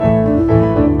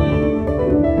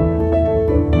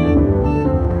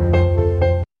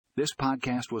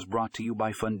podcast was brought to you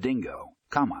by Fundingo,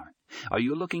 Are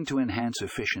you looking to enhance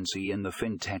efficiency in the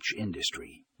fintech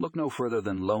industry? Look no further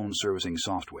than loan servicing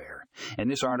software. In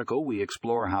this article, we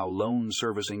explore how loan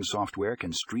servicing software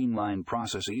can streamline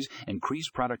processes, increase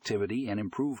productivity, and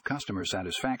improve customer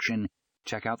satisfaction.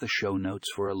 Check out the show notes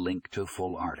for a link to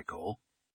full article.